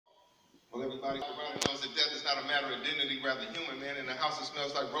Well, everybody knows that death is not a matter of identity, rather human, man. In a house that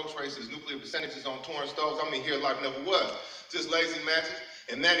smells like roach races, nuclear percentages on torn stoves, I mean, here life never was. Just lazy matches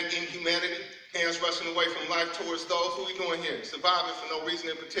and manic inhumanity, hands rushing away from life towards those. Who we doing here? Surviving for no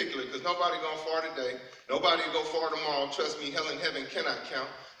reason in particular, because nobody going far today, nobody go far tomorrow. Trust me, hell and heaven cannot count.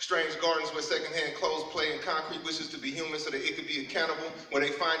 Strange gardens where secondhand clothes play and concrete wishes to be human so that it could be accountable. Where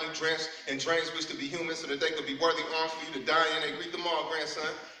they find you drenched and drains wish to be human so that they could be worthy arms for you to die in. They greet them all, grandson.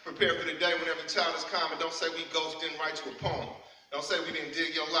 Prepare for the day when every child is calm, and don't say we ghosts didn't write you a poem. Don't say we didn't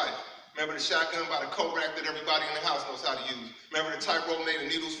dig your life. Remember the shotgun by the coat rack that everybody in the house knows how to use. Remember the tightrope made of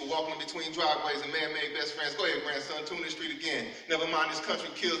needles for walking between driveways and man-made best friends. Go ahead, grandson, tune the street again. Never mind, this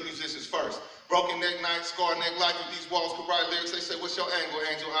country kills musicians first. Broken neck night, scar neck life. If these walls could write lyrics, they say, what's your angle,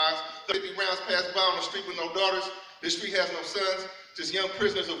 angel eyes? 50 rounds pass by on the street with no daughters. This street has no sons, just young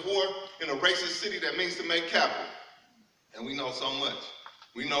prisoners of war in a racist city that means to make capital. And we know so much.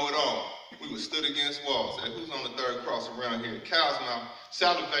 We know it all. We were stood against walls. Hey, who's on the third cross around here? Cow's mouth,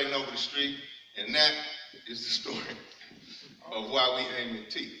 salivating over the street, and that is the story of why we aim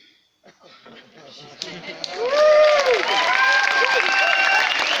at teeth.